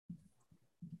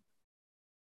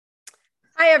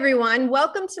Hi, everyone.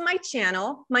 Welcome to my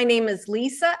channel. My name is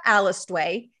Lisa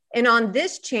Allistway, and on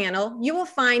this channel, you will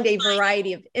find a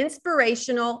variety of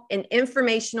inspirational and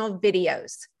informational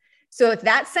videos. So if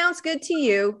that sounds good to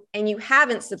you and you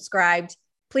haven't subscribed,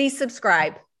 please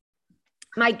subscribe.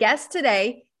 My guest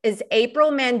today is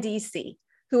April Mandese,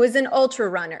 who is an ultra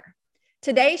runner.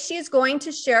 Today, she is going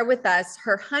to share with us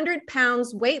her 100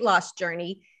 pounds weight loss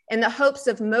journey in the hopes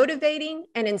of motivating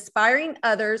and inspiring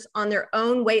others on their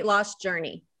own weight loss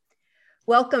journey.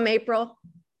 Welcome, April.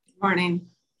 Good morning.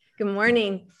 Good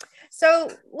morning.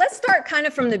 So let's start kind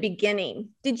of from the beginning.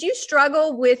 Did you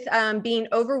struggle with being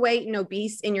overweight and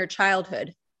obese in your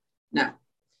childhood? No.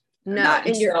 No. Not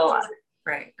until,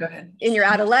 right, go ahead. In your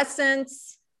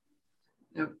adolescence?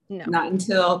 No. No. Not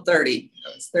until 30.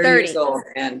 I was 30 years old.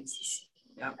 And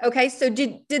yeah. Okay, so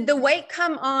did the weight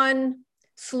come on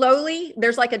slowly?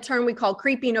 There's like a term we call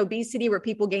creeping obesity where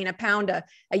people gain a pound a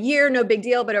year, no big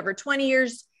deal, but over 20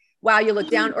 years, wow, you look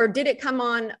down. Or did it come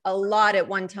on a lot at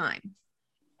one time?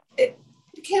 It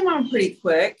came on pretty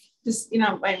quick. Just,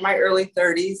 my early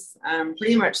 30s,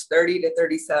 pretty much 30 to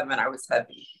 37, I was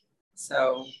heavy.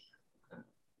 So,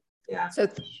 yeah.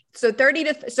 So 30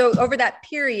 to, so over that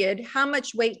period, how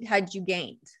much weight had you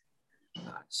gained?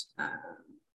 Gosh.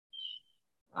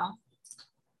 Well,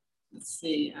 let's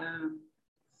see.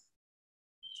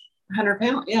 100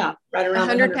 pounds. Yeah. Right around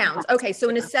 100 pounds. Okay. So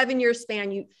in a 7-year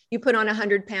span, you put on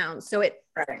 100 pounds. So right.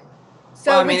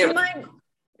 So well, would you mind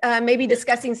maybe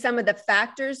discussing some of the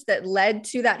factors that led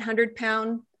to that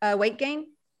 100-pound weight gain?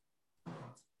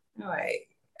 I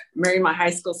married my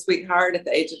high school sweetheart at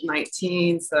the age of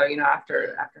 19. So,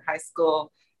 after high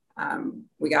school,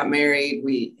 we got married.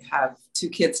 We have 2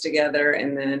 kids together.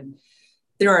 And then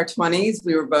through our 20s,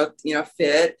 we were both,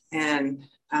 fit and,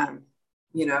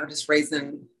 just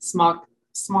raising small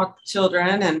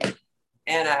children.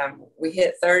 And we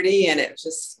hit 30 and it was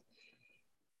just,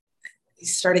 we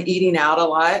started eating out a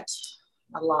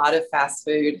lot of fast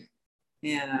food.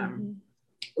 And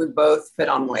we both put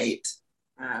on weight.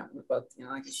 We both,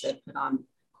 like I said, put on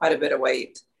quite a bit of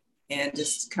weight, and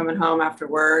just coming home after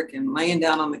work and laying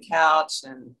down on the couch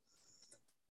and,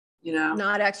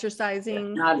 not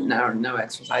exercising. No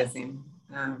exercising.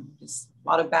 Just a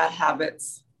lot of bad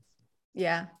habits.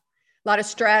 Yeah. A lot of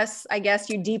stress. I guess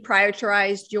you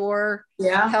deprioritized your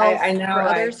health. I know. For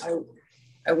others.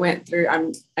 I went through, I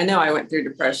went through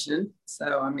depression. So,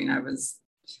 I was,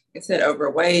 like I said,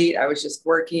 overweight. I was just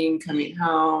working, coming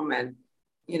home and,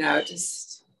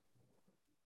 just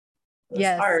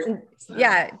hard. So.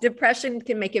 Yeah. Depression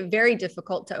can make it very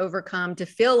difficult to overcome, to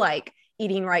feel like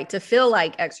eating right, to feel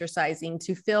like exercising,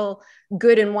 to feel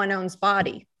good in one's own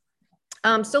body.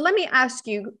 So let me ask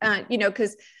you,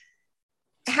 because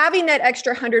having that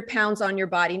extra 100 pounds on your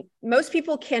body, most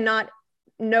people cannot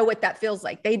know what that feels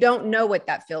like. They don't know what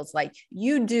that feels like.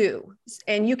 You do.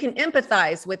 And you can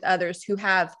empathize with others who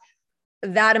have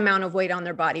that amount of weight on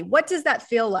their body. What does that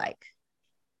feel like?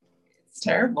 It's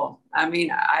terrible.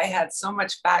 I had so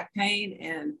much back pain,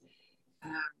 and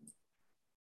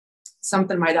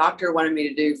something my doctor wanted me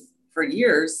to do for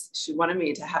years. She wanted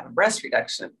me to have a breast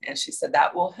reduction, and she said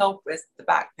that will help with the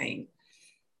back pain.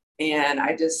 And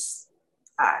I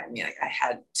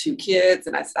had 2 kids,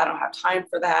 and I said, I don't have time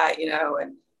for that,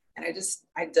 and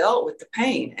I dealt with the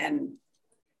pain, and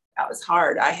that was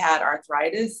hard. I had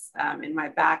arthritis in my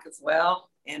back as well,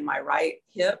 and my right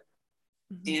hip.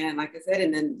 And like I said,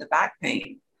 and then the back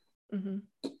pain.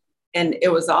 And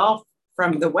it was all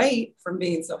from the weight, from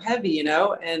being so heavy,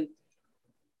 and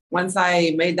once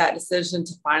I made that decision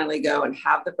to finally go and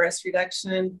have the breast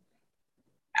reduction,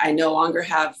 I no longer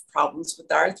have problems with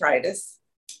the arthritis.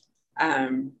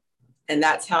 And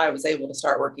that's how I was able to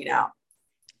start working out.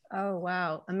 Oh,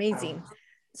 wow. Amazing.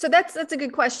 So that's a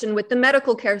good question. With the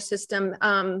medical care system,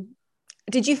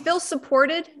 did you feel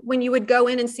supported when you would go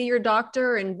in and see your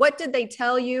doctor, and what did they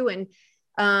tell you and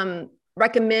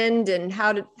recommend, and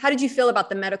how did you feel about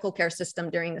the medical care system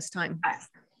during this time?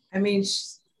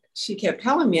 She kept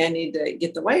telling me I need to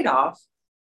get the weight off,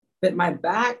 but my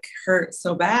back hurt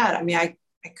so bad. I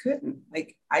couldn't,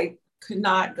 I could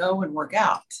not go and work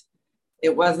out.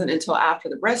 It wasn't until after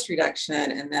the breast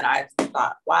reduction, and then I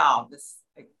thought, wow,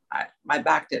 my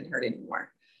back didn't hurt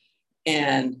anymore.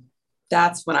 And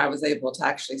that's when I was able to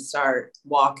actually start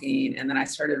walking. And then I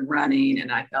started running,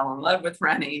 and I fell in love with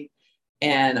running.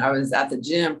 And I was at the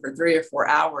gym for 3 or 4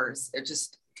 hours. It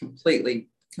just completely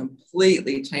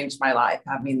changed my life,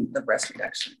 having the breast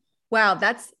reduction. Wow.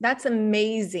 That's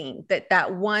amazing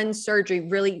that one surgery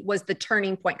really was the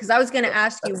turning point. Cause I was going to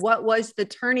ask you, what was the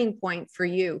turning point for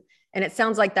you? And it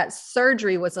sounds like that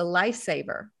surgery was a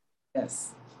lifesaver.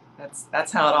 Yes.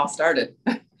 That's how it all started.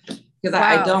 because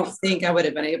I don't think I would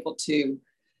have been able to.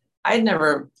 I'd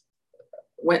never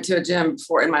went to a gym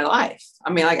before in my life.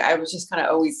 I mean, like I was just kind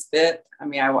of always fit. I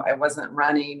mean, I wasn't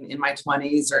running in my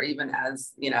 20s or even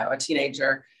as, you know, a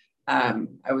teenager. I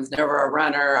was never a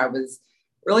runner. I was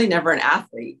really never an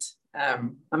athlete. I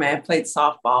mean, I played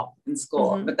softball in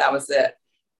school, but that was it.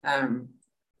 But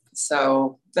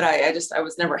I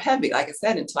was never heavy, like I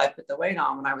said, until I put the weight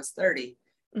on when I was 30.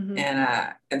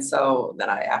 And so then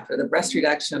after the breast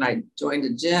reduction, I joined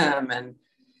a gym and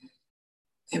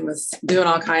was doing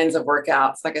all kinds of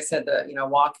workouts. Like I said,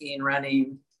 walking,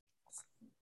 running.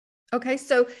 Okay.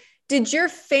 So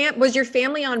was your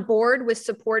family on board with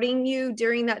supporting you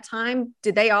during that time?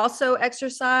 Did they also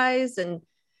exercise? And,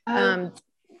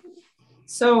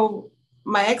 so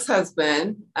my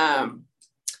ex-husband, I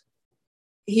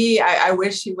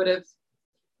wish he would have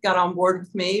got on board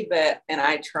with me, and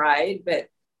I tried, but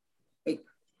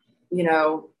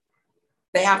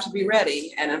they have to be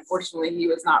ready. And unfortunately he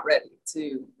was not ready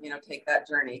to, take that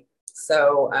journey.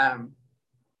 So,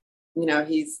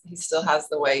 he still has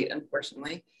the weight,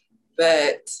 unfortunately,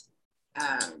 but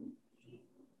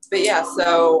yeah,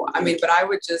 so, I mean, but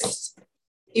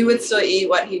he would still eat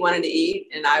what he wanted to eat,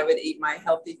 and I would eat my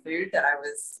healthy food that I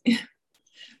was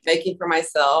making for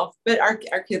myself. But our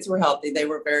kids were healthy. They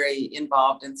were very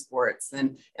involved in sports,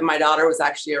 and my daughter was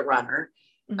actually a runner,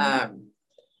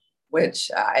 which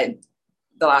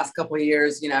the last couple of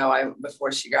years,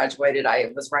 before she graduated,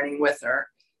 I was running with her.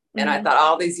 And I thought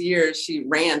all these years she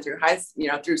ran through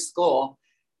through school.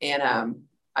 And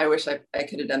I wish I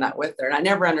could have done that with her. And I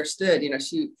never understood,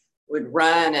 she would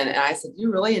run. And I said,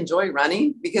 "You really enjoy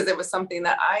running?" Because it was something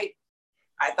that I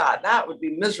thought that would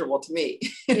be miserable to me.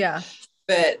 Yeah.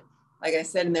 But like I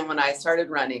said, and then when I started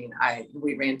running,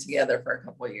 we ran together for a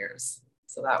couple of years.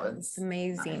 So that was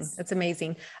amazing. Nice. That's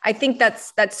amazing. I think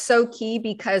that's so key,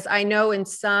 because I know in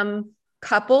some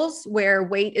couples where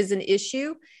weight is an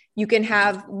issue, you can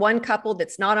have one couple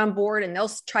that's not on board and they'll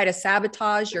try to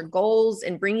sabotage your goals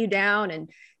and bring you down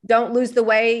and don't lose the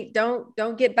weight.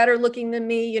 Don't get better looking than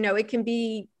me.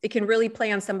 It can really play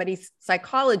on somebody's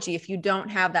psychology if you don't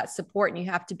have that support, and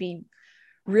you have to be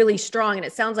really strong. And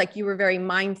it sounds like you were very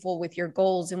mindful with your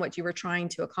goals and what you were trying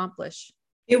to accomplish.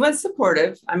 He was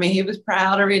supportive. I mean, he was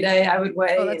proud every day I would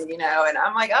weigh, and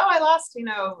I'm like, "Oh, I lost,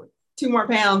 2 more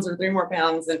pounds or 3 more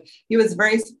pounds." And he was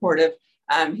very supportive.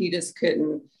 He just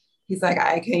couldn't, he's like,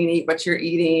 "I can't eat what you're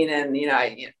eating." And,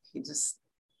 he just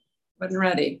wasn't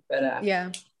ready, but yeah.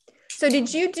 So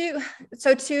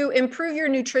to improve your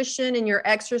nutrition and your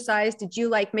exercise, did you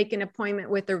make an appointment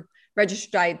with a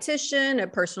registered dietitian, a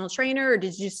personal trainer, or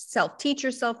did you self-teach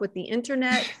yourself with the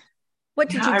internet? What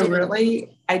did you do?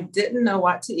 I didn't know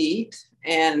what to eat.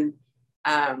 And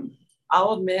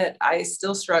I'll admit, I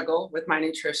still struggle with my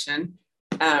nutrition.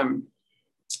 A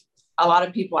lot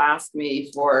of people ask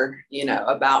me for,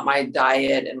 about my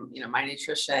diet and, my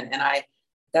nutrition. And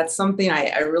that's something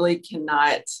I really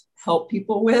cannot help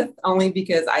people with, only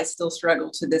because I still struggle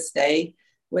to this day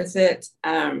with it.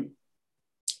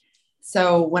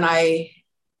 So when I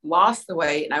lost the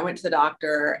weight and I went to the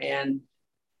doctor, and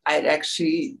I'd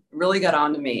actually really got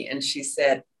on to me, and she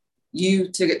said, "You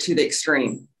took it to the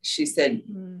extreme." She said,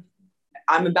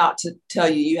 "I'm about to tell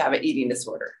you have an eating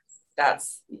disorder."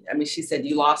 She said,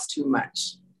 "You lost too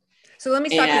much." So let me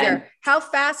stop you there. How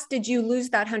fast did you lose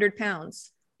that 100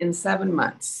 pounds? In 7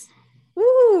 months.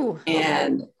 Ooh.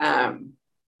 And I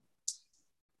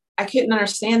couldn't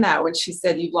understand that when she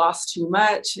said, "You've lost too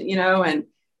much," and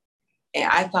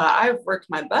I thought, I've worked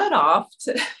my butt off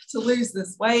to lose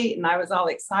this weight. And I was all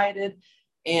excited.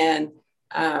 And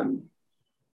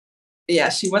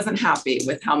she wasn't happy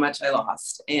with how much I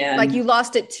lost. And you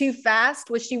lost it too fast.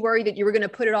 Was she worried that you were going to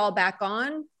put it all back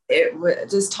on? It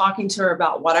was just talking to her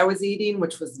about what I was eating,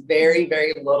 which was very,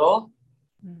 very little.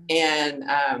 And,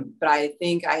 but I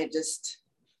think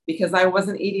because I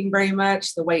wasn't eating very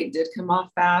much, the weight did come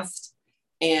off fast.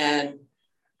 And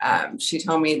she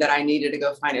told me that I needed to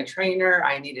go find a trainer.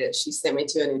 She sent me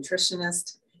to a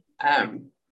nutritionist.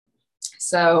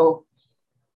 So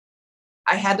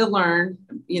I had to learn,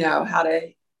 how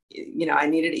to, I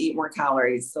needed to eat more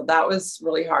calories. So that was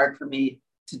really hard for me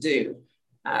to do.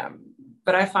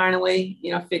 But I finally,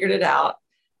 figured it out.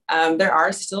 There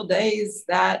are still days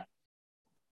that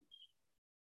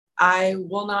I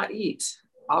will not eat.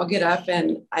 I'll get up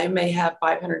and I may have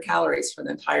 500 calories for the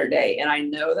entire day. And I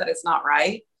know that it's not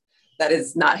right. That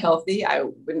is not healthy. I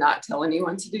would not tell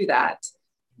anyone to do that.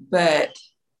 But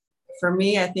for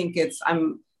me, I think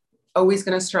I'm always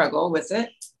going to struggle with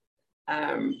it.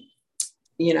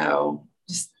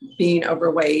 Just being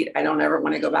overweight. I don't ever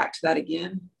want to go back to that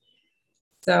again.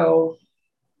 So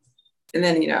And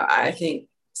then, I think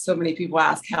so many people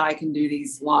ask how I can do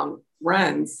these long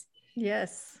runs.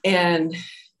 Yes. And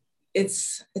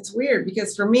it's weird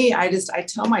because for me, I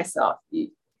tell myself,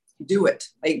 you do it,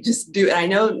 like just do it. I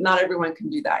know not everyone can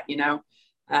do that.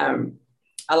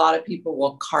 A lot of people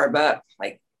will carb up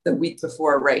like the week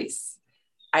before a race.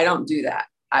 I don't do that.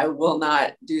 I will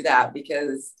not do that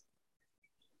because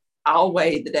I'll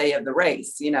weigh the day of the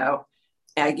race,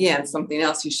 again, something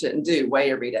else you shouldn't do,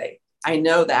 weigh every day. I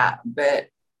know that, but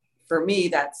for me,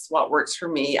 that's what works for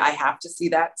me. I have to see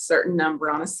that certain number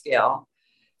on a scale.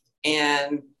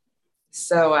 And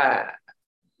so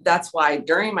that's why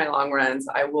during my long runs,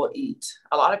 I will eat.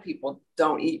 A lot of people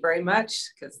don't eat very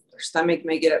much because their stomach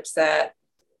may get upset.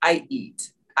 I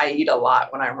eat a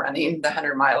lot when I'm running the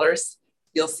 100-milers.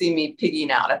 You'll see me pigging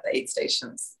out at the aid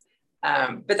stations.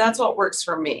 But that's what works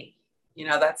for me.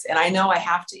 And I know I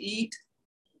have to eat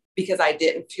because I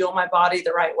didn't fuel my body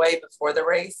the right way before the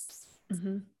race.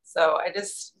 Mm-hmm. So I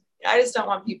just don't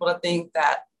want people to think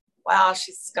that, wow,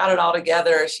 she's got it all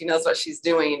together. She knows what she's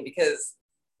doing, because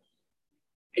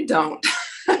I don't.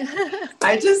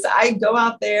 I go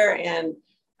out there and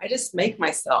I just make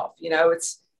myself,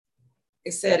 it's,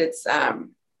 like I said,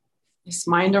 it's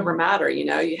mind over matter.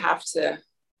 You have to,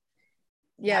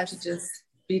 just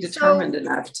be determined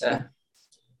enough to.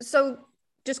 So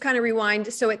just kind of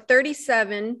rewind. So at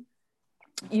 37,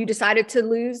 you decided to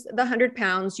lose the 100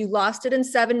 pounds. You lost it in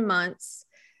 7 months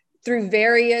through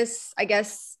various, I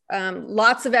guess,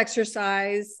 lots of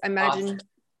exercise. I imagine awesome.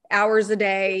 Hours a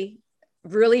day,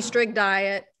 really strict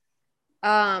diet.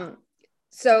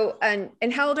 So,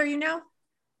 and how old are you now?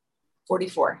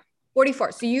 44.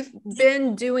 44. So you've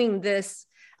been doing this,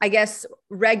 I guess,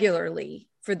 regularly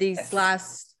for these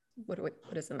last, what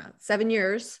is the math? 7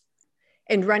 years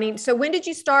and running. So when did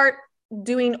you start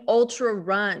doing ultra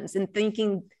runs and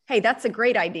thinking, hey, that's a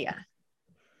great idea?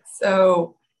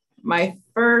 So my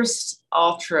first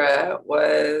ultra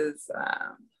was,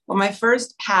 my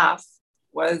first half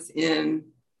was in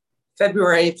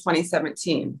February of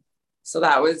 2017. So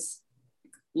that was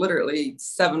literally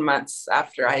 7 months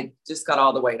after I just got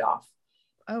all the weight off.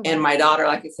 Oh, wow. And my daughter,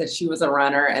 like I said, she was a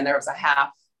runner, and there was a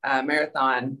half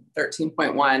marathon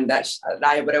 13.1 that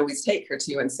I would always take her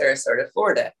to in Sarasota,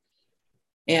 Florida.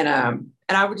 And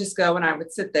I would just go and I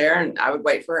would sit there and I would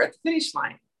wait for her at the finish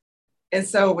line. And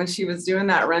so when she was doing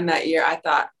that run that year, I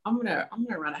thought, I'm gonna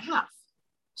run a half.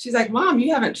 She's like, Mom,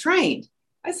 you haven't trained.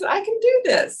 I said, I can do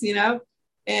this,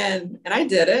 and I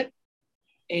did it.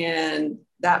 And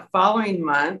that following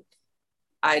month,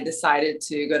 I decided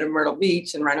to go to Myrtle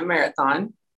Beach and run a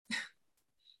marathon.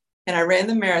 And I ran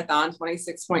the marathon,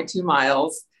 26.2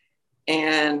 miles.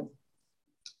 And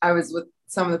I was with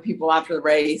some of the people after the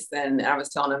race, and I was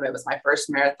telling them it was my first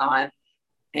marathon.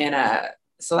 And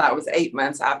so that was 8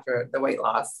 months after the weight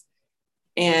loss.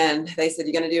 And they said,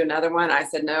 "You going to do another one?" I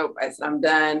said, "Nope." I said, "I'm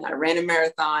done." I ran a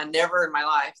marathon. Never in my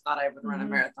life thought I would run a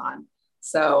marathon.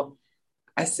 So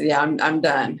I said, "Yeah, I'm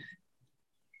done."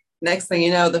 Next thing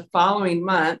you know, the following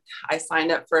month, I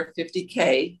signed up for a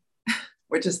 50K,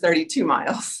 which is 32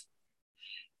 miles.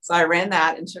 So I ran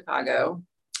that in Chicago.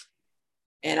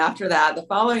 And after that, the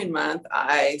following month,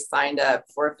 I signed up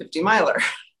for a 50-miler.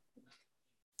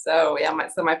 So yeah,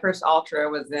 my first ultra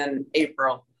was in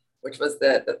April, which was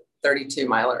the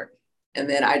 32-miler. And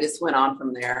then I just went on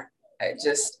from there. I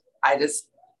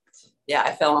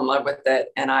fell in love with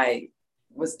it. And I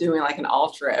was doing like an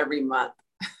ultra every month.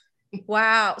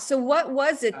 Wow. So what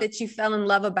was it that you fell in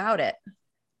love about it?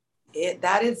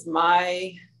 That is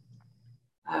my,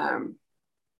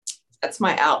 that's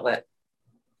my outlet.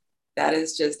 That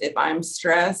is just, if I'm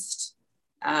stressed,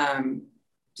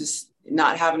 just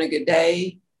not having a good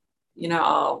day,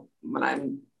 when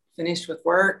I'm finished with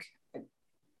work,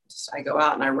 I go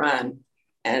out and I run.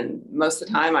 And most of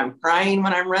the time I'm crying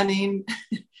when I'm running.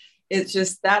 It's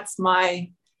just, that's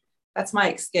my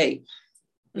escape,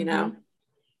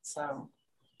 So.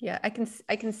 Yeah, I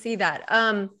can see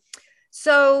that.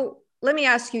 So let me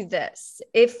ask you this.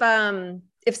 If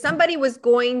somebody was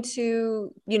going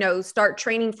to, start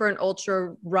training for an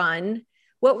ultra run,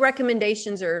 what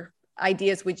recommendations or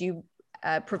ideas would you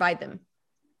provide them?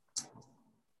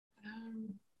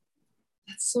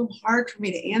 That's so hard for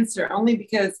me to answer, only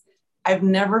because I've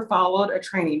never followed a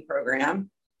training program,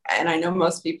 and I know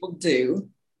most people do.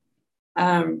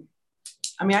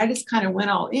 I just kind of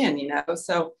went all in,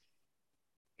 so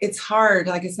it's hard.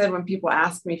 Like I said, when people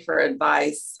ask me for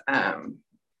advice,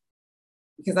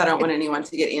 because I don't want anyone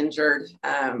to get injured.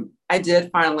 I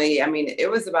did finally, it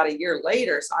was about a year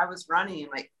later. So I was running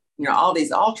all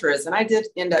these ultras, and I did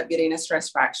end up getting a stress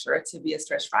fracture, a tibia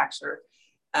stress fracture.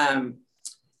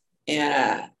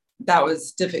 that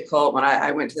was difficult when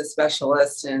I went to the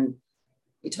specialist, and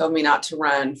he told me not to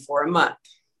run for a month.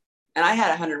 And I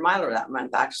had a 100-miler that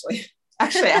month, actually.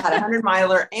 Actually, I had a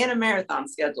 100-miler and a marathon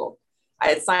scheduled. I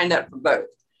had signed up for both.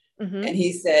 Mm-hmm. And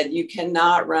he said, you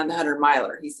cannot run the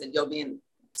 100-miler. He said, you'll be in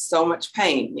so much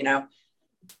pain, you know.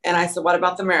 And I said, what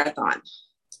about the marathon?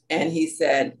 And he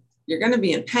said, you're going to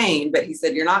be in pain, but he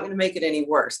said, you're not going to make it any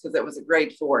worse, because it was a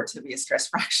grade 4 to be a stress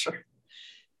fracture.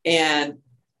 And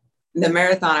the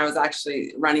marathon, I was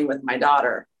actually running with my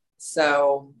daughter.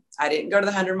 So I didn't go to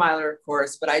the 100-miler, of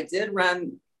course, but I did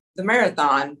run the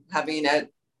marathon having a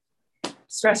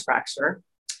stress fracture,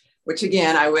 which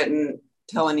again, I wouldn't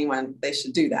tell anyone they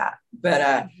should do that.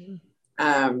 But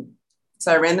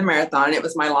so I ran the marathon. It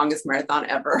was my longest marathon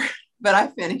ever, but I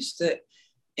finished it.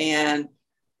 And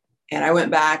I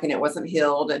went back and it wasn't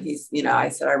healed. And he's, you know, I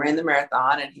said, I ran the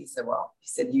marathon. And he said, well, he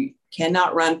said, you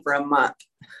cannot run for a month.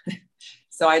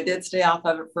 So I did stay off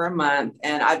of it for a month,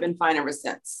 and I've been fine ever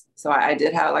since. So I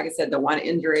did have, like I said, the one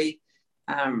injury.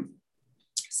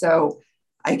 So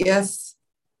I guess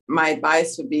my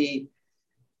advice would be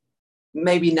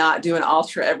maybe not do an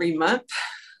ultra every month.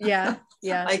 Yeah.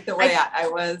 Yeah. Like the way I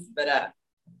was, but,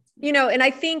 you know, and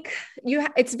I think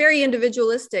it's very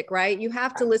individualistic, right? You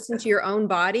have to listen to your own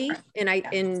body,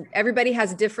 and everybody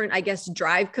has different, I guess,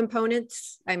 drive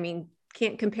components. I mean,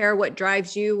 can't compare what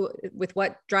drives you with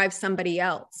what drives somebody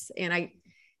else. And I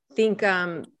think,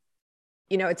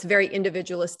 you know, it's a very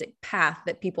individualistic path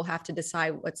that people have to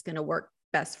decide what's going to work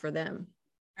best for them.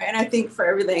 And I think for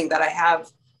everything that I have,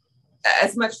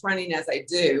 as much running as I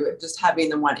do, just having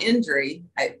the one injury,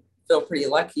 I feel pretty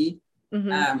lucky.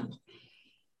 Mm-hmm.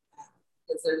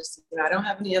 Because there's, you know, I don't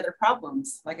have any other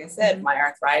problems. Like I said, mm-hmm. my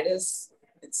arthritis,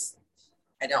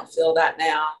 I don't feel that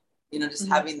now. You know, just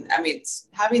mm-hmm.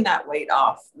 having that weight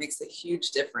off makes a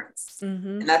huge difference.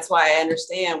 Mm-hmm. And that's why I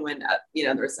understand when, you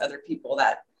know, there's other people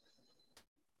that,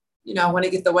 you know, want to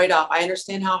get the weight off. I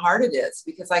understand how hard it is,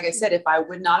 because like I said, if I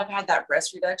would not have had that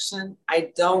breast reduction,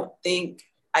 I don't think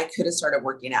I could have started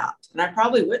working out, and I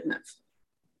probably wouldn't have.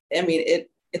 I mean,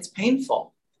 it's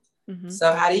painful. Mm-hmm.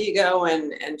 So how do you go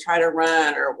and try to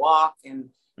run or walk and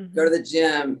mm-hmm. go to the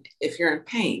gym if you're in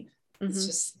pain?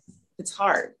 Mm-hmm. It's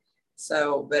hard.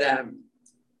 So, but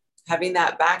having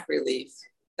that back relief,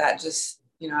 that just,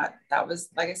 you know, that was,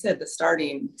 like I said, the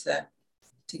starting to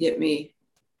get me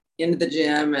into the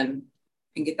gym and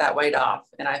get that weight off.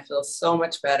 And I feel so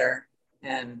much better.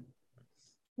 And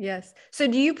yes. So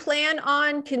do you plan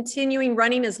on continuing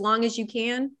running as long as you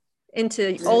can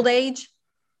into old age?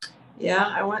 Yeah,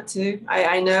 I want to.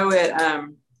 I know it.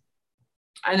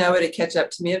 I know it'll catch up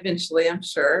to me eventually, I'm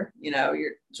sure, you know,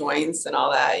 your joints and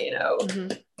all that, you know.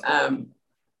 Mm-hmm.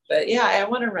 But yeah, I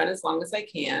want to run as long as I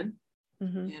can.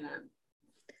 Mm-hmm. And,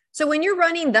 so when you're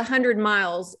running the 100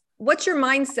 miles, what's your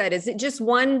mindset? Is it just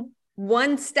one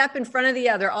step in front of the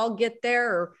other? I'll get there.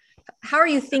 Or how are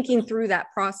you thinking through that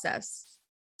process?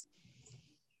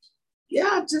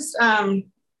 Yeah, just, I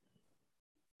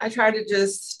try to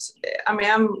just,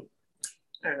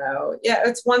 I don't know. Yeah,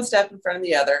 it's one step in front of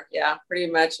the other. Yeah,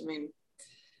 pretty much. I mean,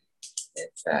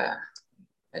 it's,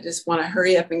 I just want to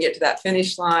hurry up and get to that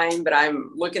finish line, but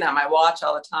I'm looking at my watch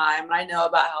all the time, and I know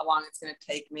about how long it's going to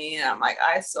take me. And I'm like,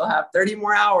 I still have 30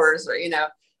 more hours, or, you know,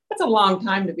 that's a long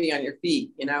time to be on your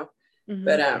feet, you know, mm-hmm.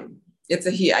 but,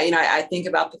 you know, I think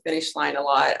about the finish line a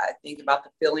lot. I think about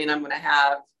the feeling I'm going to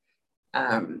have.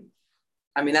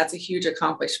 I mean, that's a huge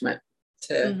accomplishment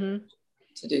to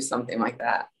do something like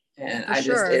that. And I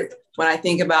just, when I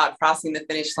think about crossing the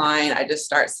finish line, I just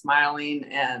start smiling,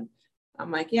 and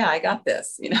I'm like, yeah, I got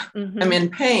this, you know, mm-hmm. I'm in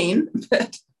pain,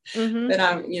 but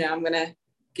I'm, you know, I'm going to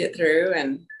get through,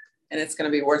 and it's going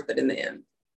to be worth it in the end.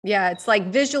 Yeah. It's like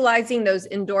visualizing those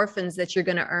endorphins that you're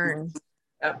going to earn.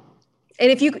 Yep.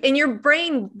 And your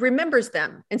brain remembers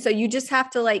them. And so you just have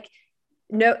to, like,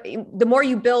 know, the more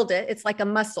you build it, it's like a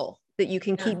muscle that you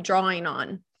can keep drawing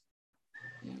on.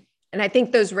 And I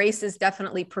think those races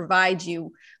definitely provide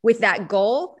you with that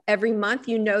goal every month.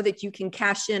 You know that you can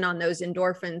cash in on those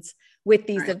endorphins with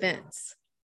these events.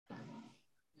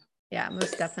 Yeah,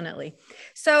 most definitely.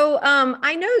 So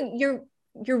I know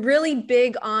you're really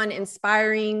big on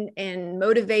inspiring and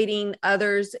motivating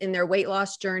others in their weight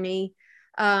loss journey.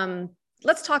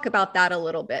 Let's talk about that a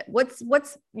little bit.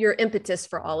 What's your impetus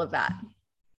for all of that?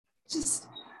 Just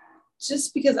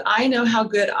because I know how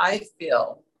good I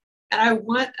feel. And I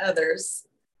want others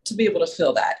to be able to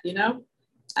feel that, you know,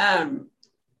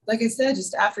 like I said,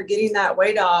 just after getting that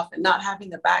weight off and not having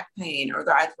the back pain or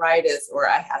the arthritis, or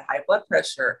I had high blood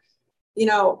pressure, you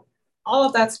know, all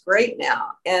of that's great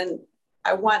now. And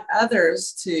I want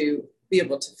others to be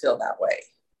able to feel that way.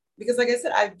 because like I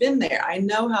said, I've been there. I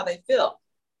know how they feel.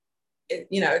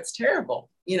 It's terrible,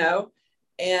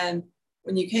 and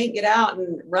when you can't get out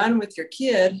and run with your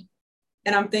kid,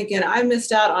 and I'm thinking I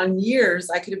missed out on years.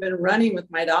 I could have been running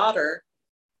with my daughter,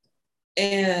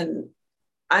 and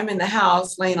I'm in the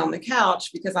house laying on the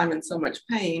couch because I'm in so much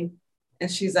pain, and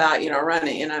she's out,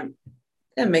 running, and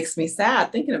it makes me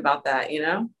sad thinking about that,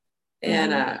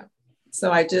 and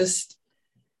so I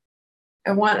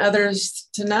want others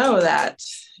to know that,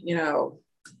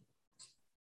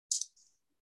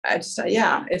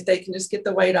 if they can just get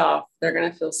the weight off, they're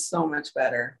going to feel so much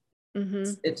better.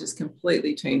 Mm-hmm. It just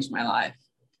completely changed my life.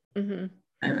 Mm-hmm.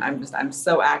 And I'm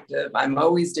so active. I'm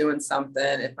always doing something.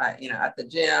 If I, at the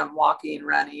gym, walking,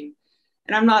 running,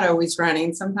 and I'm not always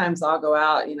running. Sometimes I'll go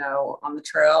out, on the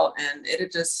trail, and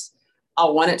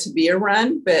I'll want it to be a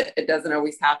run, but it doesn't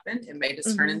always happen. It may just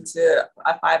mm-hmm. turn into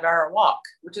a 5-hour walk,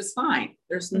 which is fine.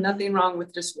 There's mm-hmm. nothing wrong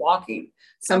with just walking.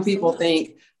 Some Absolutely. People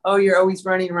think, oh, you're always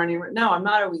running. No, I'm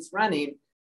not always running.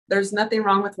 There's nothing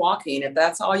wrong with walking. If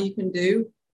that's all you can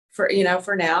do for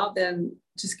now, then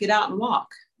just get out and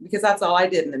walk, because that's all I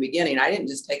did in the beginning. I didn't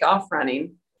just take off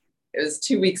running. It was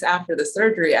 2 weeks after the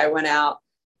surgery. I went out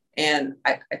and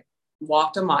I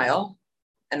walked a mile,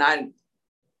 and I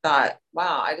thought,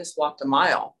 wow, I just walked a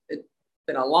mile. It's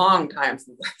been a long time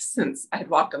since I'd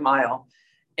walked a mile.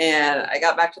 And I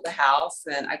got back to the house,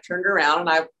 and I turned around and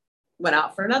I went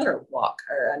out for another walk,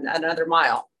 or another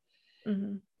mile.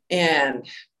 Mm-hmm. And,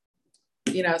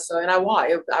 and I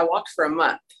walked for a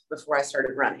month before I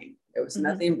started running. It was mm-hmm.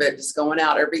 nothing but just going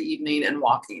out every evening and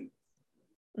walking.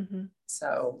 Mm-hmm.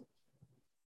 So.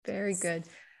 Very good.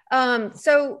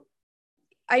 So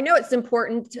I know it's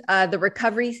important, the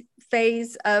recovery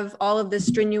phase of all of this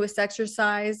strenuous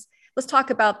exercise. Let's talk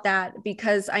about that,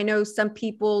 because I know some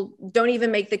people don't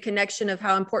even make the connection of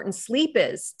how important sleep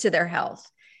is to their health,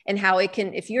 and how it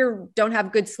can, if you don't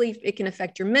have good sleep, it can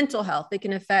affect your mental health. It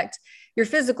can affect your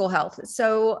physical health.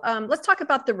 So let's talk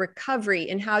about the recovery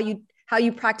and how you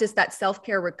practice that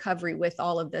self-care recovery with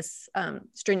all of this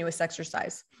strenuous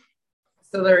exercise.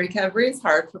 So the recovery is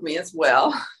hard for me as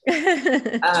well.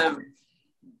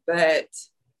 But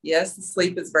yes, the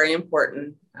sleep is very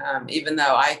important. Even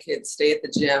though I could stay at the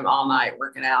gym all night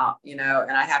working out, and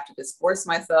I have to just force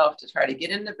myself to try to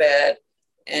get into bed,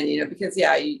 and, because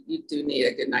you do need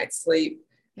a good night's sleep.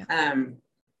 Yeah.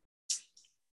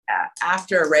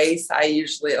 After a race, I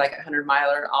usually, like a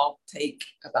 100-miler, I'll take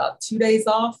about 2 days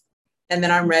off, and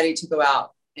then I'm ready to go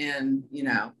out and,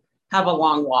 have a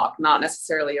long walk, not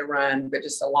necessarily a run, but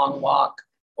just a long walk,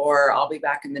 or I'll be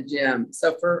back in the gym.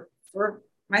 So for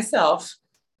myself,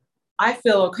 I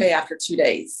feel okay after 2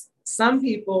 days. Some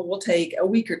people will take a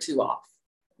week or two off,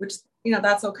 which,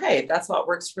 that's okay. If that's what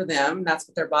works for them, that's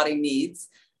what their body needs.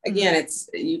 Again,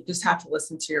 you just have to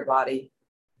listen to your body.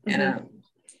 And,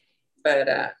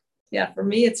 for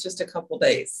me, it's just a couple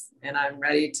days, and I'm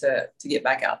ready to get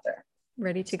back out there.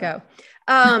 Ready to go.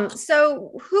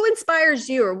 So who inspires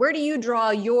you, or where do you draw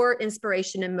your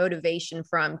inspiration and motivation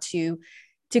from to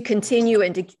continue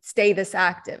and to stay this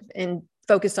active and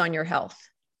focus on your health?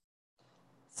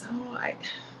 So I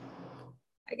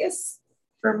guess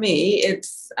for me,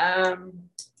 it's, I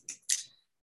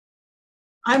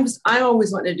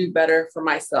always want to do better for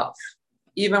myself.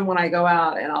 Even when I go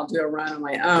out and I'll do a run on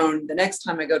my own, the next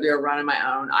time I go do a run on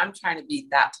my own, I'm trying to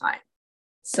beat that time.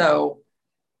 So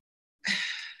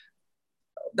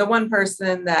the one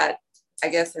person that I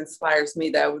guess inspires me,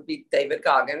 though, would be David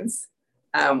Goggins.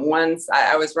 Once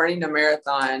I was running a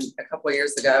marathon a couple of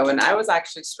years ago, and I was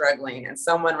actually struggling, and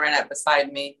someone ran up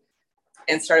beside me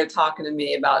and started talking to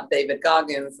me about David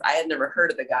Goggins. I had never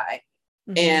heard of the guy.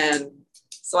 Mm-hmm. And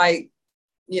so I,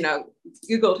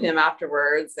 Googled him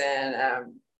afterwards,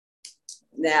 and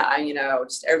now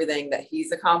just everything that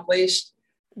he's accomplished.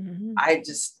 Mm-hmm. I'm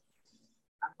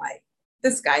like,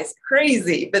 this guy's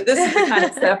crazy, but this is the kind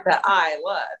of stuff that I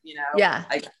love, Yeah.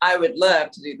 Like I would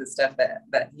love to do the stuff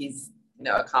that he's,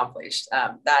 accomplished.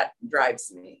 That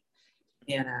drives me.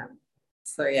 And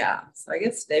so I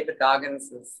guess David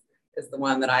Goggins is the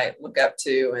one that I look up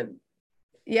to. And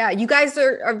yeah, you guys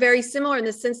are very similar in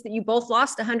the sense that you both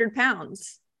lost 100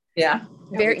 pounds. Yeah.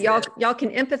 Y'all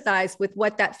can empathize with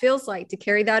what that feels like to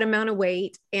carry that amount of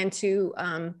weight and to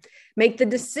make the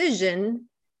decision,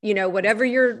 whatever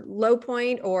your low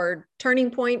point or turning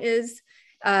point is,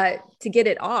 to get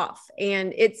it off.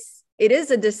 And it is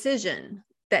a decision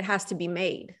that has to be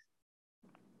made.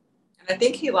 And I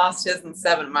think he lost his in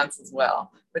 7 months as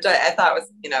well, which I thought was,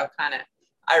 kind of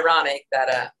ironic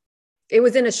that it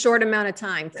was in a short amount of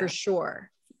time, for sure.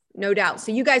 No doubt.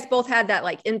 So you guys both had that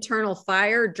like internal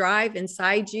fire drive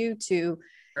inside you to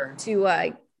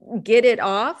get it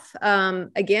off.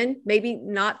 Again, maybe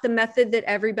not the method that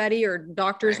everybody or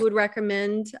doctors would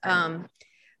recommend.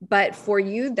 But for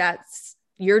you, that's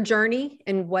your journey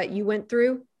and what you went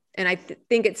through. And I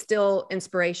think it's still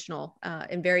inspirational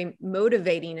and very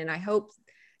motivating. And I hope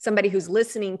somebody who's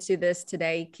listening to this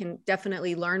today can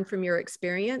definitely learn from your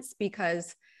experience,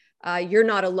 because you're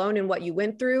not alone in what you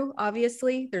went through.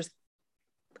 Obviously, it's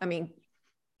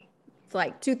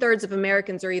like 2/3 of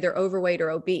Americans are either overweight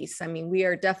or obese. I mean, we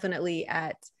are definitely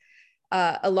at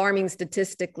alarming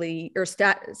statistically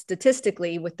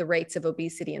with the rates of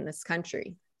obesity in this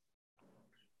country.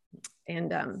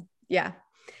 And yeah.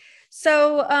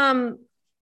 So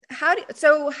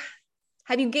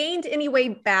have you gained any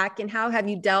weight back, and how have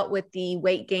you dealt with the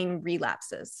weight gain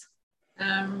relapses?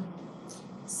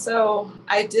 So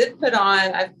I put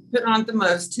on the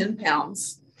most 10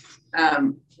 pounds,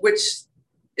 which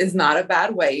is not a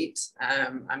bad weight.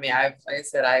 Like I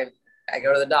said, I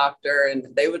go to the doctor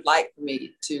and they would like for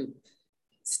me to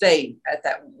stay at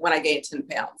that. When I gained 10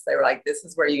 pounds, they were like, this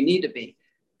is where you need to be.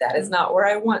 That is not where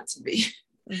I want to be.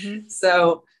 Mm-hmm.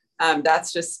 So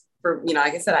that's just for,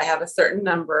 like I said, I have a certain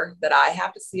number that I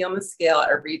have to see on the scale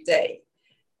every day.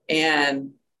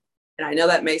 And I know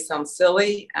that may sound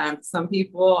silly to some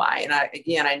people. I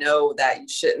know that you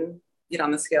shouldn't get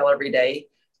on the scale every day.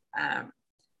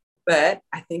 But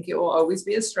I think it will always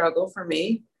be a struggle for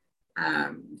me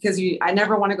because I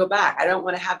never want to go back. I don't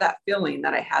want to have that feeling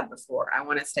that I had before. I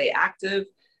want to stay active.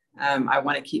 I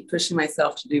want to keep pushing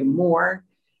myself to do more.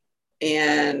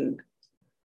 And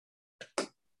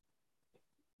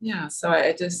yeah, so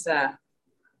I just.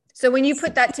 So when you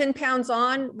put that 10 pounds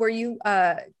on, were you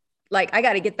like, I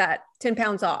got to get that 10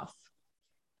 pounds off?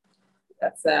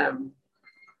 That's,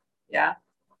 yeah,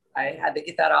 I had to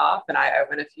get that off. And I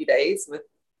went a few days with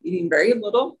eating very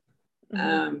little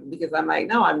because I'm like,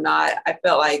 no, I'm not. I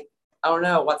felt like, oh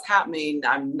no, what's happening?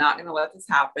 I'm not going to let this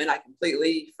happen. I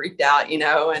completely freaked out,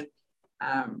 and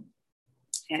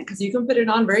because you can put it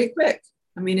on very quick.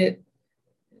 I mean, it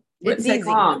wouldn't take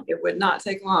long. It would not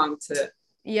take long to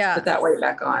put that weight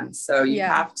back on. So you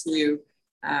have to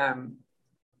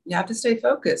stay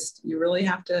focused. You really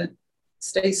have to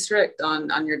stay strict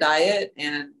on your diet.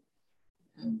 And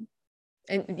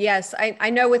yes, I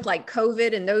know with like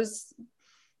COVID and those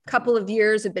couple of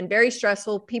years have been very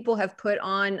stressful. People have put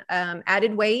on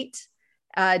added weight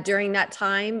during that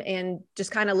time and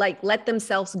just kind of like let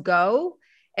themselves go.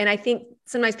 And I think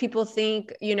sometimes people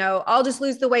think, I'll just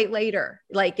lose the weight later.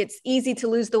 Like it's easy to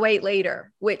lose the weight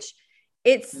later, which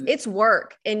it's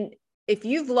work. And if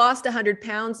you've lost 100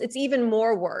 pounds, it's even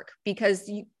more work because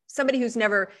somebody who's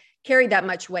never carried that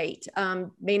much weight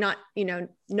may not,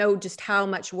 know just how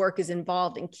much work is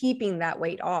involved in keeping that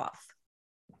weight off.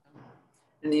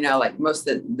 And, like most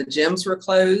of the gyms were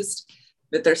closed,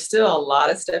 but there's still a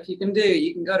lot of stuff you can do.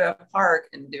 You can go to a park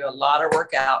and do a lot of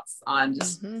workouts on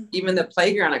just even the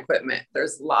playground equipment.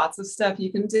 There's lots of stuff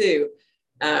you can do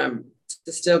to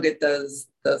still get those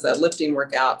lifting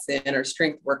workouts in or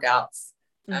strength workouts.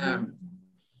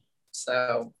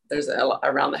 So there's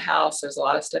around the house, there's a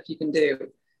lot of stuff you can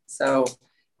do. So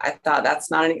I thought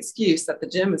that's not an excuse that the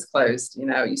gym is closed.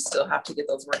 You still have to get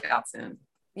those workouts in.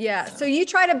 Yeah. So you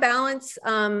try to balance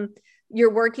your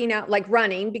working out, like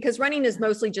running, because running is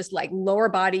mostly just like lower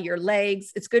body, your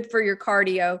legs. It's good for your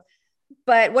cardio.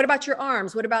 But what about your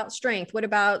arms? What about strength? What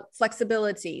about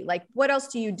flexibility? Like what else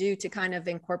do you do to kind of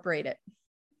incorporate it?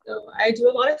 So I do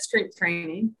a lot of strength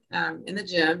training in the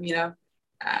gym, you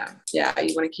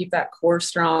want to keep that core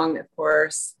strong, of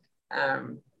course.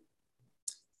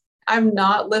 I'm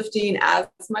not lifting as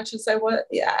much as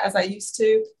as I used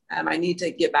to. I need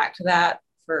to get back to that.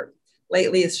 For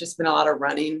lately, it's just been a lot of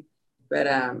running, but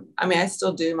I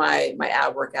still do my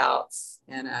ab workouts,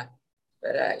 and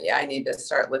I need to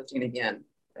start lifting again.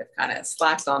 I've kind of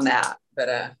slacked on that,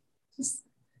 but just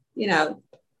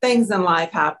things in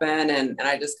life happen, and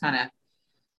I just kind of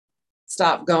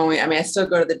stop going. I still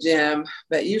go to the gym,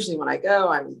 but usually when I go,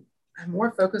 I'm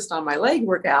more focused on my leg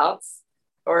workouts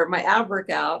or my ab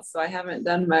workouts. So I haven't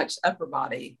done much upper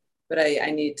body, but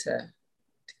I need to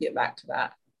get back to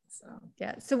that. So,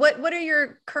 yeah. So what are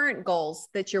your current goals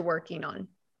that you're working on?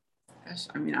 Gosh,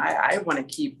 I want to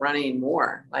keep running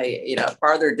more, like,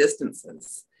 farther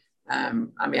distances.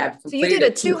 I've completed. So you did a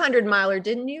 200 miler,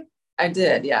 didn't you? I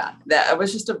did. Yeah. That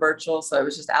was just a virtual. So I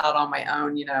was just out on my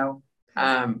own,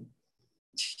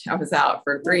 I was out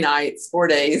for 3 nights, 4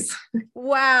 days.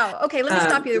 Wow. Okay. Let me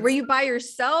stop you there. Were you by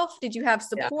yourself? Did you have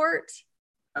support?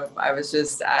 Yeah.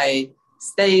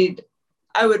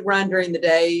 I would run during the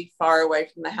day far away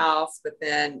from the house, but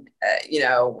then,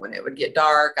 when it would get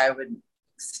dark, I would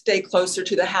stay closer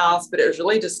to the house, but it was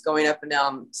really just going up and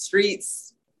down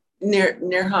streets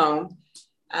near home,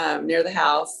 near the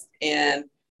house. And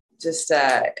just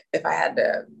if I had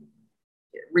to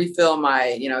refill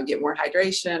my, get more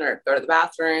hydration or go to the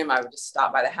bathroom, I would just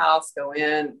stop by the house, go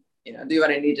in, do what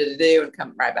I needed to do and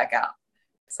come right back out.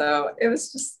 So it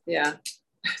was just, yeah.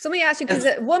 So let me ask you, because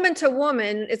woman to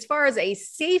woman, as far as a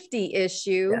safety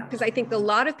issue, because I think a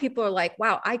lot of people are like,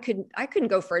 wow, I couldn't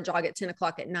go for a jog at 10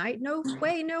 o'clock at night. No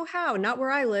way, no how, not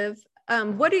where I live.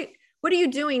 What are you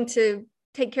doing to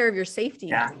take care of your safety?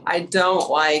 Yeah, I don't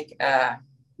like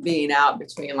being out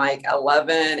between like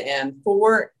 11 and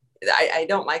 4. I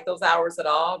don't like those hours at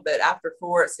all, but after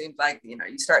 4, it seems like,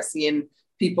 you start seeing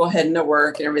people heading to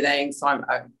work and everything. So I'm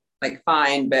like,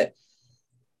 fine. But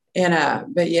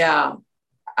yeah,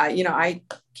 I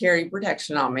carry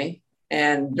protection on me,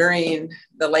 and during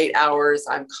the late hours,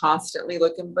 I'm constantly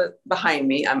looking behind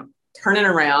me. I'm turning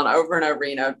around over and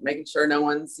over, making sure no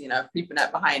one's, creeping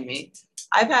up behind me.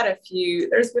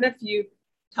 There's been a few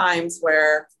times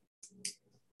where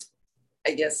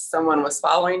I guess someone was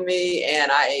following me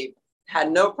and I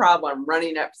had no problem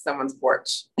running up to someone's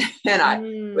porch and I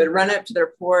would run up to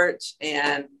their porch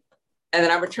and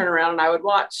then I would turn around and I would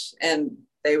watch and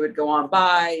they would go on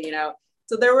by,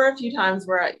 So there were a few times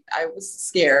where I was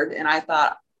scared and I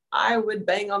thought I would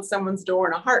bang on someone's door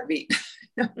in a heartbeat.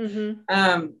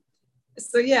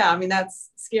 So yeah, that's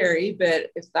scary,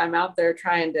 but if I'm out there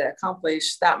trying to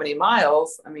accomplish that many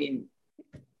miles,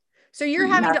 So you're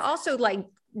having to also like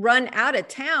run out of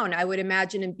town, I would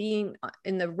imagine, and being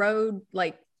in the road,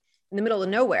 like in the middle of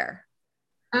nowhere.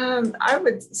 I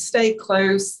would stay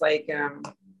close. Like,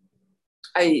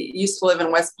 I used to live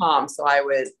in West Palm, so I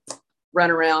would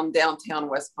run around downtown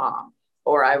West Palm,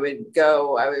 or I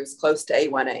was close to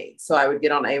A1A. So I would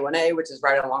get on A1A, which is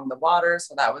right along the water.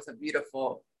 So that was a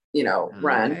beautiful,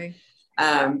 run. Okay.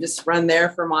 Just run there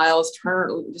for miles,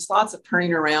 just lots of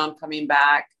turning around, coming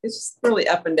back. It's just really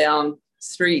up and down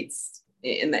streets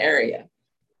in the area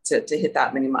to hit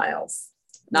that many miles.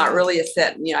 Not really a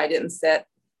set,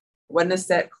 wasn't a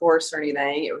set course or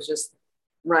anything. It was just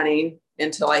running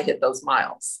until I hit those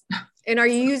miles. And are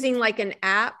you using like an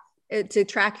app to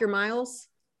track your miles?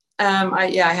 I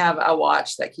have a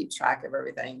watch that keeps track of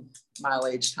everything,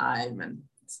 mileage, time. And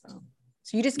so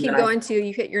you just keep going till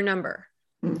you hit your number.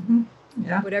 Mm-hmm.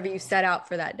 Yeah. Whatever you set out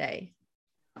for that day.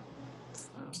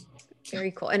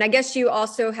 Very cool. And I guess you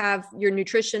also have your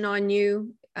nutrition on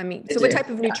you. What type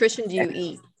of nutrition do you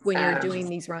eat when you're doing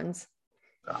these runs?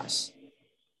 Gosh,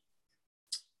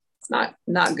 it's not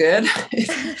good.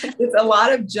 It's a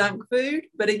lot of junk food,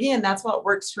 but again, that's what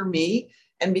works for me.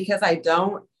 And because I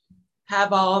don't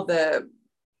have all the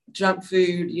junk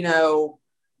food,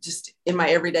 just in my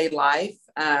everyday life,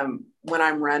 when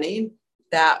I'm running,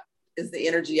 that is the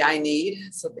energy I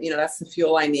need. So, that's the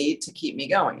fuel I need to keep me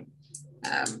going.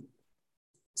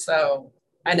 So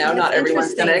I know not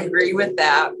everyone's going to agree with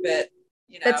that, but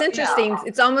that's interesting. Yeah.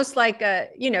 It's almost like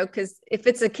because if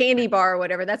it's a candy bar or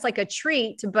whatever, that's like a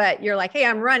treat, but you're like, hey,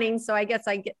 I'm running. So I guess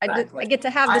I get to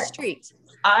have this treat.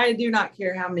 I do not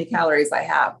care how many calories I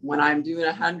have. When I'm doing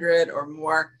 100 or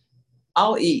more,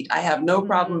 I'll eat. I have no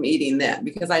problem eating then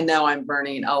because I know I'm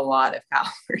burning a lot of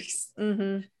calories.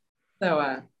 Mm-hmm.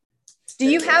 So, do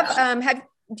you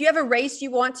have a race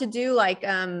you want to do, like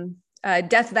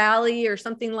Death Valley or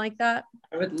something like that?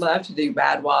 I would love to do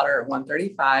Badwater at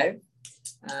 135.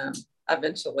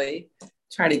 Eventually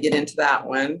try to get into that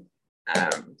one.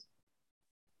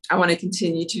 I want to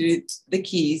continue to do the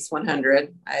Keys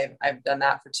 100. I've done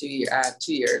that for 2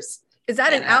 years. Is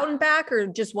that an out and back or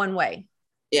just one way?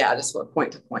 Yeah, just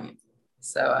point to point.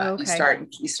 So you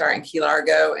start in Key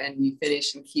Largo and you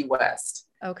finish in Key West.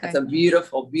 Okay. It's a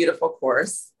beautiful, beautiful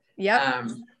course. Yeah.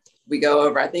 We go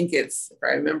over, I think it's, if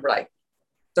I remember, like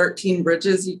 13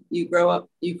 bridges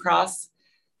you cross.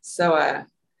 So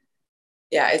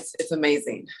it's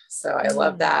amazing. So I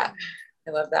love that.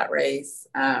 I love that race.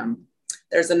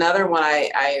 There's another one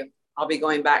I'll be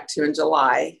going back to in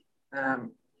July,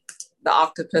 the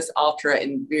Octopus Ultra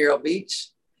in Vero Beach.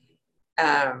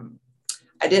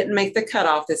 I didn't make the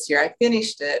cutoff this year. I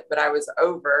finished it, but I was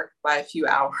over by a few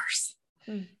hours.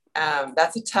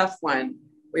 That's a tough one.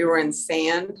 We were in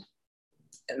sand,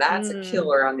 and that's a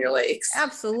killer on your legs.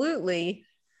 Absolutely.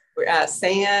 We're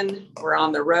sand. We're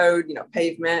on the road,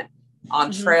 pavement,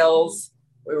 on trails.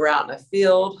 We were out in a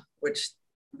field, which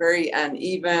very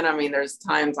uneven. There's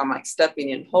times I'm like stepping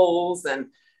in holes, and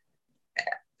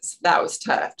that was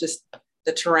tough. Just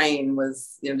the terrain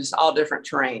was, just all different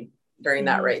terrain during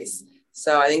that race.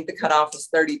 So I think the cutoff was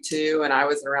 32 and I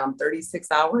was around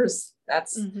 36 hours.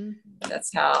 That's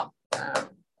how,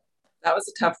 that was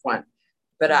a tough one,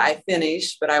 but I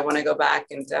finished, but I want to go back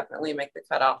and definitely make the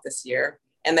cutoff this year.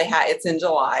 And it's in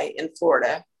July in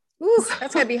Florida. Ooh,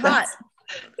 that's gonna be hot.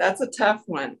 That's a tough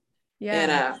one. Yeah.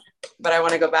 And, but I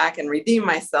want to go back and redeem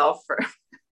myself for,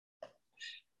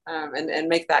 and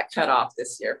make that cutoff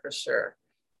this year for sure.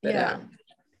 But, yeah.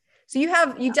 So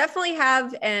you definitely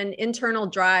have an internal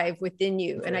drive within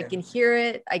you, and I can hear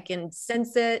it. I can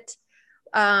sense it.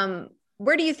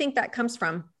 Where do you think that comes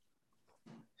from?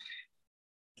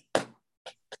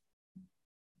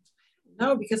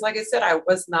 No, because like I said, I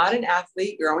was not an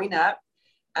athlete growing up,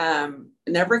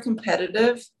 never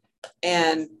competitive.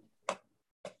 And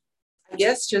I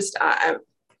guess just I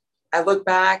look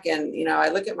back and, you know, I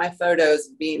look at my photos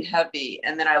of being heavy,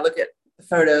 and then I look at the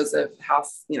photos of how,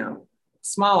 you know,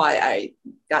 small I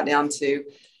got down to.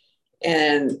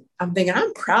 And I'm thinking,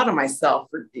 I'm proud of myself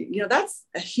for, you know, that's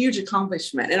a huge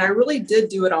accomplishment. And I really did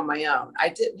do it on my own. I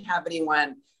didn't have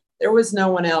anyone, there was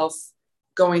no one else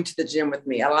going to the gym with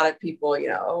me. A lot of people, you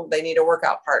know, oh, they need a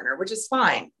workout partner, which is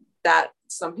fine. That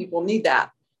some people need that.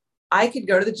 I could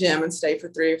go to the gym and stay for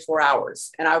 3 or 4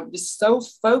 hours. And I was so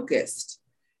focused.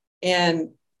 And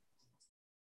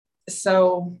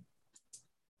so,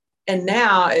 and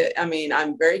now, I mean,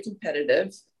 I'm very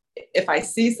competitive. If I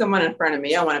see someone in front of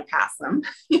me, I want to pass them.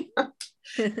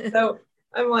 So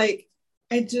I'm like,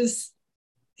 I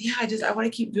want to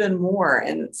keep doing more.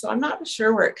 And so I'm not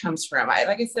sure where it comes from.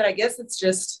 Like I said, I guess it's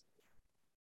just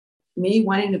me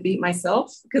wanting to beat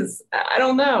myself, because I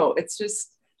don't know. It's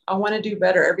just, I want to do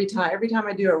better every time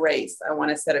I do a race. I want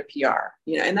to set a PR,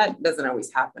 you know, and that doesn't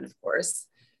always happen, of course,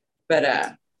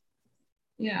 but,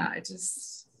 yeah,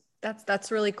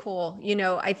 that's really cool. You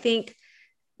know, I think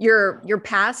your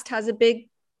past has a big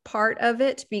part of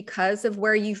it because of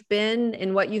where you've been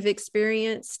and what you've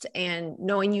experienced, and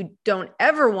knowing you don't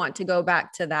ever want to go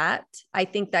back to that. I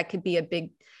think that could be a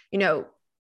big, you know,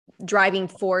 driving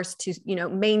force to, you know,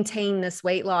 maintain this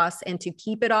weight loss and to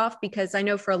keep it off, because I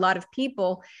know for a lot of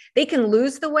people, they can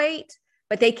lose the weight,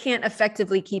 but they can't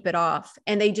effectively keep it off.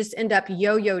 And they just end up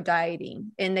yo-yo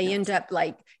dieting, and they end up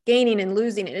like gaining and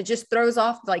losing. And it just throws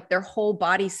off like their whole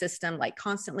body system, like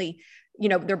constantly, you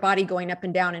know, their body going up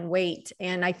and down in weight.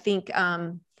 And I think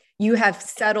you have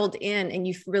settled in, and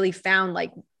you've really found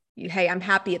like, hey, I'm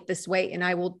happy at this weight, and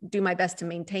I will do my best to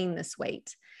maintain this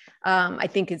weight. I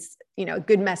think it's, you know, a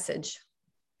good message.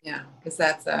 Yeah, because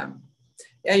that's,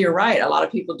 yeah, you're right. A lot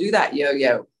of people do that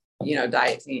yo-yo, you know,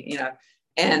 dieting, you know,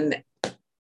 and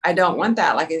I don't want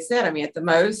that. Like I said, I mean, at the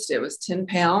most it was 10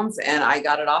 pounds, and I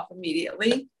got it off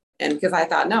immediately. And because I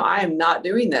thought, no, I am not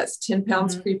doing this. 10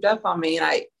 pounds creeped up on me,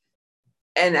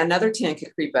 and another 10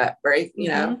 could creep up, right? You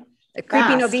know,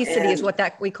 creeping obesity is what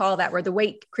we call that, where the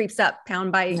weight creeps up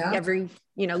pound by every,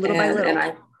 you know, little by little.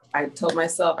 And I told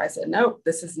myself, I said, nope,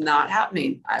 this is not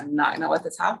happening. I'm not going to let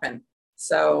this happen.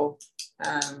 So,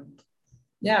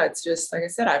 yeah, it's just, like I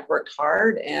said, I've worked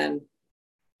hard, and,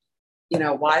 you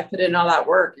know, why put in all that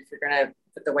work if you're going to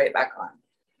put the weight back on?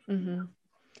 Mm-hmm.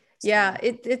 Yeah.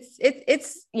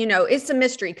 It's, you know, it's a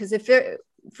mystery, because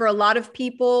for a lot of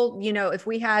people, you know, if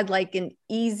we had like an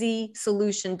easy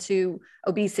solution to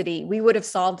obesity, we would have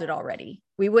solved it already.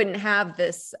 We wouldn't have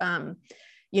this,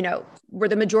 you know, where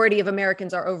the majority of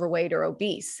Americans are overweight or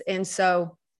obese. And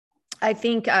so I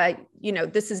think, you know,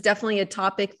 this is definitely a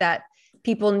topic that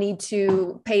people need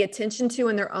to pay attention to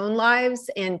in their own lives,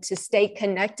 and to stay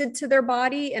connected to their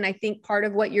body. And I think part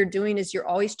of what you're doing is you're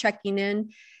always checking in,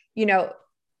 you know,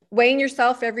 weighing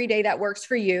yourself every day that works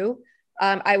for you.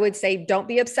 I would say don't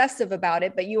be obsessive about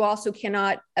it, but you also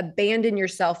cannot abandon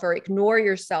yourself or ignore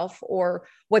yourself or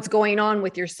what's going on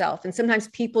with yourself. And sometimes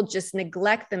people just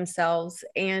neglect themselves,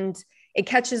 and it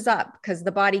catches up because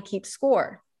the body keeps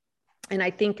score. And I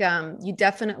think you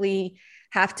definitely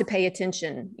have to pay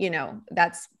attention. You know,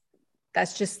 that's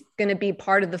just going to be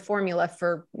part of the formula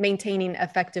for maintaining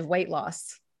effective weight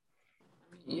loss.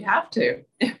 You have to.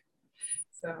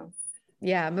 So.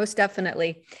 Yeah, most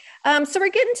definitely. So we're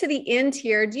getting to the end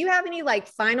here. Do you have any like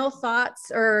final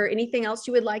thoughts or anything else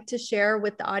you would like to share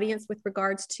with the audience with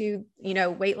regards to, you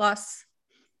know, weight loss?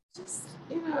 Just,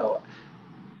 you know,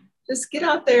 just get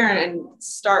out there and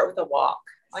start with a walk.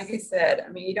 Like I said, I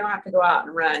mean, you don't have to go out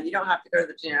and run. You don't have to go to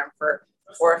the gym for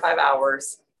 4 or 5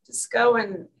 hours. Just go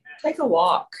and take a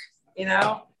walk, you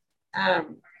know?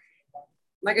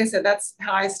 Like I said, that's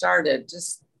how I started.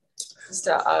 Just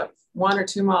a 1 or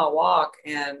 2 mile walk.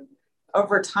 And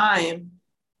over time,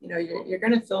 you know, you're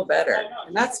going to feel better.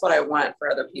 And that's what I want for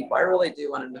other people. I really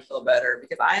do want them to feel better,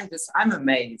 because I'm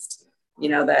amazed, you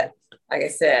know, that, like I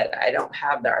said, I don't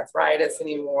have the arthritis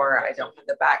anymore. I don't have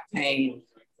the back pain,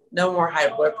 no more high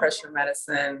blood pressure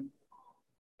medicine.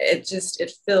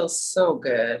 It feels so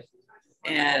good.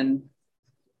 And,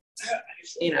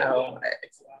 you know,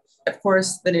 of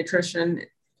course, the nutrition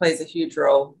plays a huge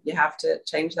role. You have to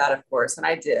change that, of course. And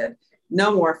I did.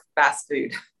 No more fast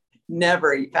food.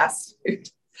 Never eat fast food.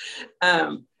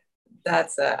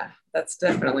 That's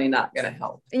definitely not going to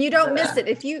help. And you don't miss it.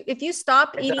 If you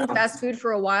stop eating fast food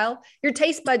for a while, your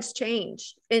taste buds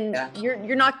change, and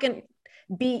you're not going to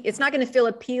be, it's not going to feel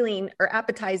appealing or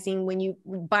appetizing when you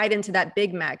bite into that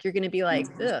Big Mac. You're going to be like,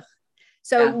 ugh.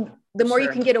 So the more you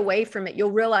can get away from it,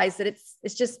 you'll realize that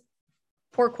it's just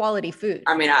poor quality food.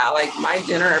 I mean, I like my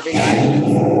dinner every night.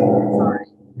 Sorry.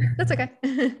 That's okay.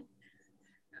 Dinner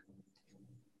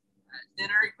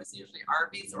was usually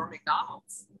Arby's or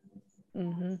McDonald's.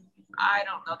 Mm-hmm. I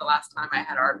don't know the last time I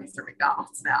had Arby's or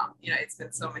McDonald's now. You know, it's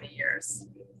been so many years.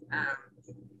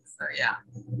 So yeah,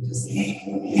 just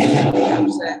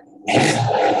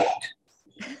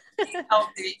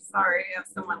healthy. Sorry, I have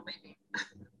someone leaving.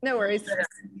 No worries. You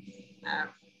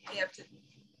have to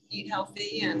eat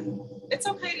healthy, and it's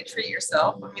okay to treat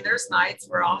yourself. I mean, there's nights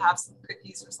where I'll have some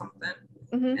cookies or something,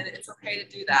 and it's okay to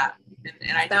do that.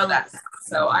 And I know that.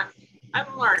 So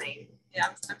I'm learning. Yeah,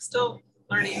 I'm still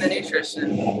learning the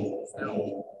nutrition.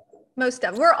 So. Most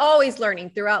of we're always learning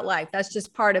throughout life. That's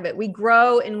just part of it. We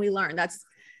grow and we learn. That's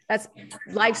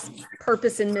life's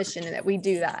purpose and mission, and that we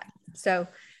do that. So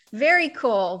very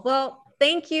cool. Well,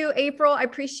 thank you, April. I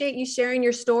appreciate you sharing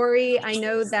your story. I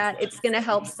know that it's going to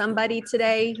help somebody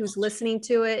today who's listening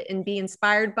to it and be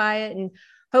inspired by it. And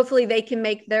hopefully they can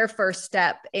make their first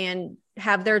step and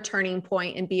have their turning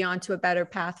point and be on to a better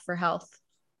path for health.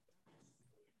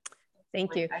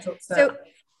 Thank you. I hope so.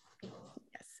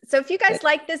 So if you guys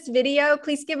like this video,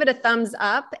 please give it a thumbs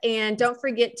up, and don't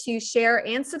forget to share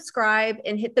and subscribe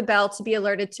and hit the bell to be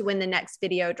alerted to when the next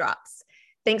video drops.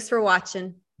 Thanks for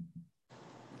watching.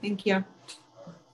 Thank you.